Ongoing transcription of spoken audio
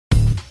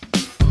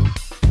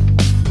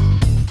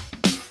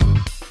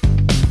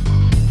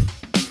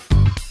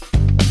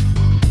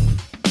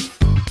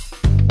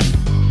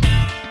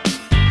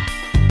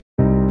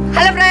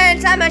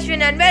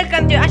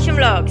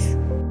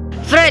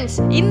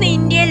Friends, ഇന്ന്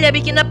ഇന്ത്യയിൽ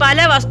ലഭിക്കുന്ന പല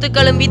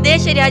വസ്തുക്കളും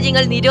വിദേശ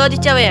രാജ്യങ്ങൾ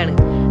നിരോധിച്ചവയാണ്.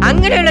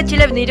 അങ്ങനെയുള്ള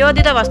ചില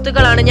നിരോധിത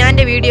വസ്തുക്കളാണ് ഞാൻ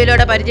എൻ്റെ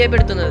വീഡിയോയിലൂടെ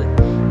പരിചയപ്പെടുത്തുന്നത്.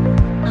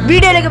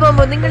 വീഡിയോയിലേക്ക്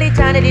പോകുമ്പോൾ നിങ്ങൾ ഈ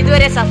ചാനൽ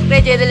ഇതുവരെ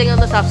സബ്സ്ക്രൈബ് ചെയ്തില്ലെങ്കിൽ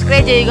ഒന്ന്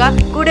സബ്സ്ക്രൈബ് ചെയ്യുക.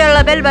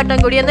 കൂടെയുള്ള ബെൽ ബട്ടൺ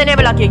കൂടി ഒന്ന്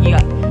എനേബിൾ ആക്കി വയ്ക്കുക.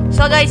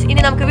 സോ ഗൈസ്,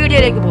 ഇനി നമുക്ക്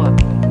വീഡിയോയിലേക്ക് പോകാം.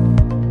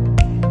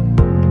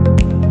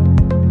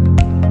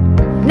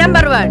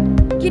 Number 1,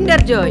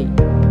 Kinder Joy.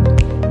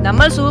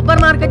 നമ്മൾ സൂപ്പർ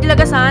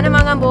മാർക്കറ്റിലൊക്കെ സാധനം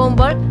വാങ്ങാൻ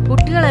പോകുമ്പോൾ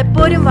കുട്ടികൾ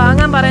എപ്പോഴും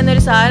വാങ്ങാൻ പറയുന്ന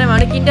ഒരു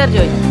സാധനമാണ് കിൻഡർ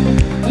ജോയ്.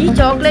 ഈ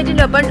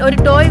ചോക്ലേറ്റിന്റെ ഒപ്പം ഒരു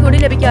ടോയ് കൂടി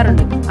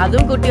ലഭിക്കാറുണ്ട്.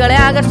 അതും കുട്ടികളെ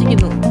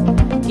ആകർഷിക്കുന്നു.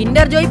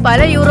 കിൻഡർ ജോയ്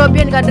പല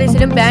യൂറോപ്യൻ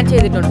കൺട്രീസിലും ബാൻ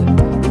ചെയ്തിട്ടുണ്ട്.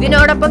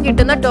 ഇതിനോടൊപ്പം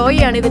കിട്ടുന്ന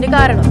ടോയ് ആണ് ഇതിന്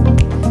കാരണം.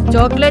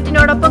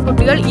 ചോക്ലേറ്റിനോടൊപ്പം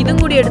കുട്ടികൾ ഇതും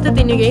കൂടി എടുത്ത്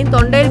തിന്നുകയും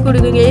തൊണ്ടയിൽ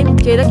കുടുങ്ങുകയും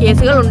ചെയ്ത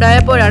കേസുകൾ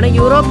ഉണ്ടായപ്പോഴാണ്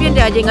യൂറോപ്യൻ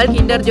രാജ്യങ്ങൾ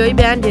കിൻഡർ ജോയ്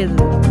ബാൻ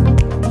ചെയ്തത്.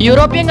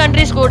 യൂറോപ്യൻ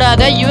കൺട്രീസ്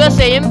കൂടാതെ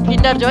USA-യും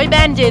കിൻഡർ ജോയ്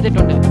ബാൻ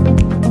ചെയ്തിട്ടുണ്ട്.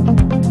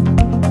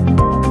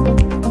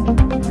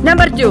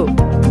 Number 2,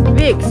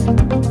 Vicks.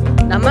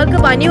 നമ്മൾക്ക്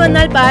പനി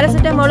വന്നാൽ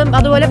പാരസെറ്റമോളും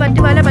അതുപോലെ മറ്റു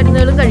പല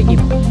മരുന്നുകളും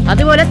കഴിക്കും.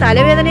 അതുപോലെ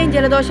തലവേദനയും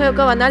ജലദോഷവും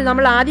ഒക്കെ വന്നാൽ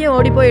നമ്മൾ ആദ്യം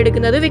ഓടിപ്പോയി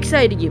എടുക്കുന്നത് വിക്സ്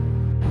ആയിരിക്കും.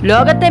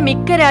 ലോകത്തെ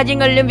മിക്ക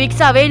രാജ്യങ്ങളിലും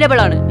വിക്സ് അവൈലബിൾ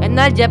ആണ്.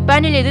 എന്നാൽ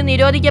ജപ്പാനിൽ ഇത്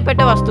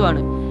നിരോധിക്കപ്പെട്ട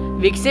വസ്തുവാണ്.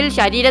 വിക്സിൽ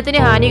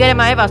ശരീരത്തിന്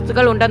ഹാനികരമായ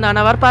വസ്തുക്കൾ ഉണ്ടെന്നാണ്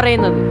അവർ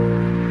പറയുന്നത്.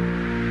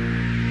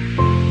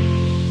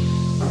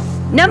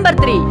 നമ്പർ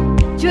 3,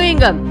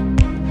 ചൂയിംഗം.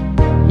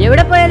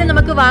 എവിടെ പോയാലും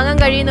നമുക്ക് വാങ്ങാൻ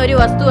കഴിയുന്ന ഒരു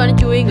വസ്തുവാണ്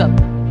ചൂയിംഗം.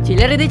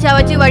 ചിലർ ഇത്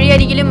ചവച്ച്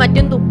വഴിയരികിലും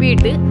മറ്റും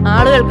തുപ്പിയിട്ട്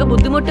ആളുകൾക്ക്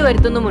ബുദ്ധിമുട്ട്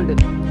വരുത്തുന്നുമുണ്ട്.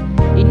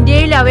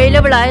 ഇന്ത്യയിൽ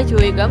അവൈലബിൾ ആയ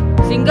ചൂയിംഗം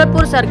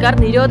സിംഗപ്പൂർ സർക്കാർ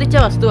നിരോധിച്ച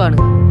വസ്തുവാണ്.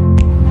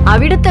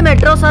 അവിടുത്തെ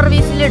മെട്രോ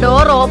സർവീസിലെ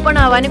ഡോർ ഓപ്പൺ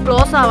ആവാനും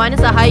ക്ലോസ് ആവാനും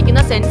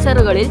സഹായിക്കുന്ന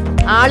സെൻസറുകളിൽ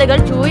ആളുകൾ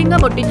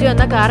ചൂയിംഗം ഒട്ടിച്ചു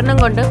എന്ന കാരണം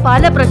കൊണ്ട്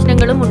പല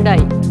പ്രശ്നങ്ങളും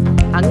ഉണ്ടായി.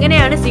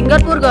 അങ്ങനെയാണ്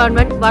സിംഗപ്പൂർ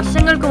ഗവൺമെന്റ്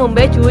വർഷങ്ങൾക്ക്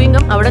മുമ്പേ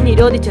ചൂയിംഗം അവിടെ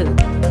നിരോധിച്ചത്.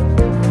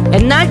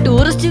 എന്നാൽ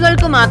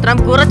ടൂറിസ്റ്റുകൾക്ക് മാത്രം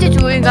കുറച്ച്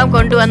ചൂയിംഗം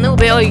കൊണ്ടുവന്ന്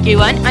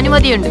ഉപയോഗിക്കുവാൻ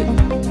അനുമതിയുണ്ട്.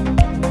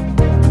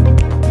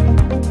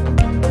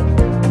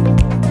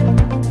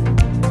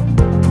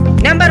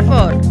 Number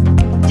 4,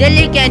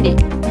 jelly candy.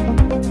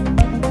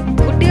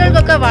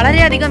 കുട്ടികൾക്കൊക്കെ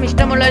വളരെയധികം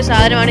ഇഷ്ടമുള്ള ഒരു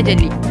സാധനമാണ്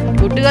ജെല്ലി.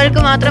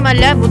 കുട്ടികൾക്ക്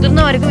മാത്രമല്ല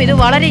മുതിർന്നവർക്കും ഇത്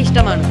വളരെ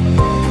ഇഷ്ടമാണ്.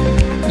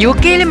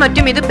 UK-യിലും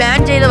മറ്റും ഇത് ബാൻ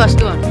ചെയ്ത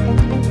വസ്തുവാണ്.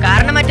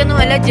 കാരണം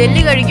മറ്റൊന്നുമല്ല,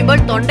 ജെല്ലി കഴിക്കുമ്പോൾ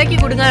തൊണ്ടയ്ക്ക്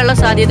കുടുങ്ങാനുള്ള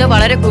സാധ്യത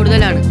വളരെ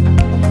കൂടുതലാണ്.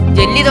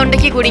 ജെല്ലി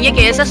തൊണ്ടയ്ക്ക് കുടുങ്ങിയ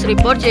കേസസ്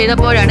റിപ്പോർട്ട്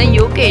ചെയ്തപ്പോഴാണ്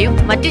UK-യും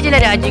മറ്റു ചില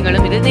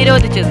രാജ്യങ്ങളും ഇത്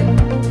നിരോധിച്ചത്.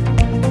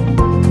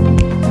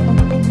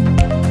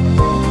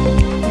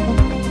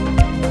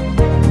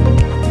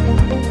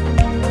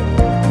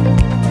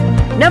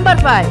 Number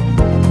 5,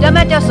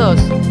 tomato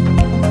sauce.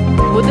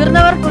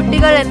 മുതിർന്നവർ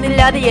കുട്ടികൾ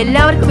എന്നില്ലാതെ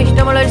എല്ലാവർക്കും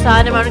ഇഷ്ടമുള്ള ഒരു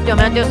സാധനമാണ്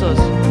tomato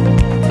sauce.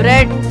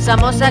 Bread,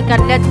 samosa,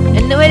 cutlet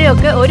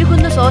എന്നിവരെയൊക്കെ ഒരു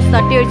കുന്ന് സോസ്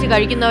തട്ടിയൊഴിച്ച്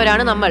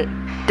കഴിക്കുന്നവരാണ് നമ്മൾ.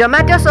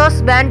 ടൊമാറ്റോ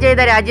സോസ് ബാൻ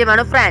ചെയ്ത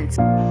രാജ്യമാണ് ഫ്രാൻസ്.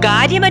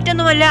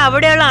 കാര്യമറ്റൊന്നുമല്ല,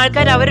 അവിടെയുള്ള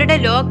ആൾക്കാർ അവരുടെ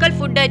ലോക്കൽ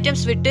ഫുഡ്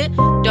ഐറ്റംസ് വിട്ട്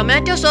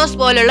ടൊമാറ്റോ സോസ്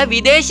പോലുള്ള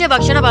വിദേശ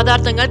ഭക്ഷണ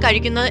പദാർത്ഥങ്ങൾ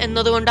കഴിക്കുന്നത്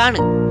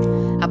എന്നതുകൊണ്ടാണ്.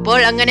 അപ്പോൾ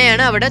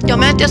അങ്ങനെയാണ് അവിടെ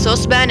ടൊമാറ്റോ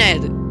സോസ് ബാൻ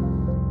ആയത്.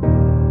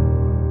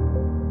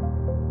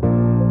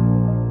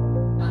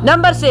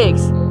 Number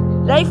 6,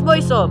 life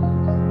boy soap.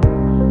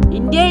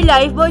 ഇന്ത്യയിൽ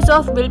ലൈഫ് ബോയ്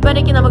സോപ്പ്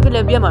വിൽപ്പനയ്ക്ക് നമുക്ക്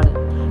ലഭ്യമാണ്.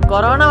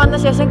 കൊറോണ വന്ന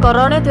ശേഷം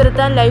കൊറോണയെ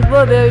തുരത്താൻ ലൈഫ്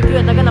ബോയ് ഉപയോഗിക്കൂ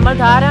എന്നൊക്കെ നമ്മൾ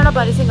ധാരാളം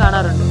പരസ്യം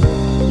കാണാറുണ്ട്.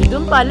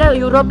 ഇതും പല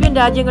യൂറോപ്യൻ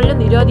രാജ്യങ്ങളിലും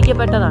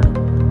നിരോധിക്കപ്പെട്ടതാണ്.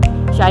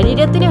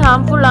 ശരീരത്തിന്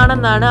ഹാംഫുൾ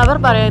ആണെന്നാണ് അവർ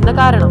പറയുന്ന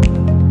കാരണം.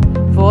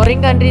 ഫോറിൻ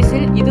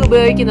കൺട്രീസിൽ ഇത്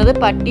ഉപയോഗിക്കുന്നത്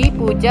പട്ടി,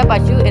 പൂച്ച,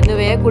 പശു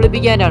എന്നിവയെ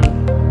കുളിപ്പിക്കാനാണ്.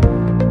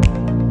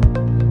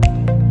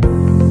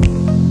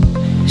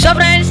 സോ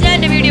ഫ്രണ്ട്സ്, ഞാൻ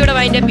എൻ്റെ വീഡിയോയുടെ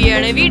വൈൻഡപ്പ്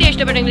ചെയ്യുകയാണ്. വീഡിയോ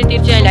ഇഷ്ടപ്പെട്ടെങ്കിൽ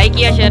തീർച്ചയായും ലൈക്ക്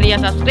ചെയ്യുക, ഷെയർ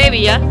ചെയ്യുക, സബ്സ്ക്രൈബ്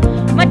ചെയ്യുക.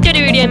 മറ്റൊരു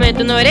വീഡിയോ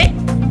എത്തുന്നവരെ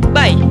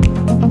ബൈ.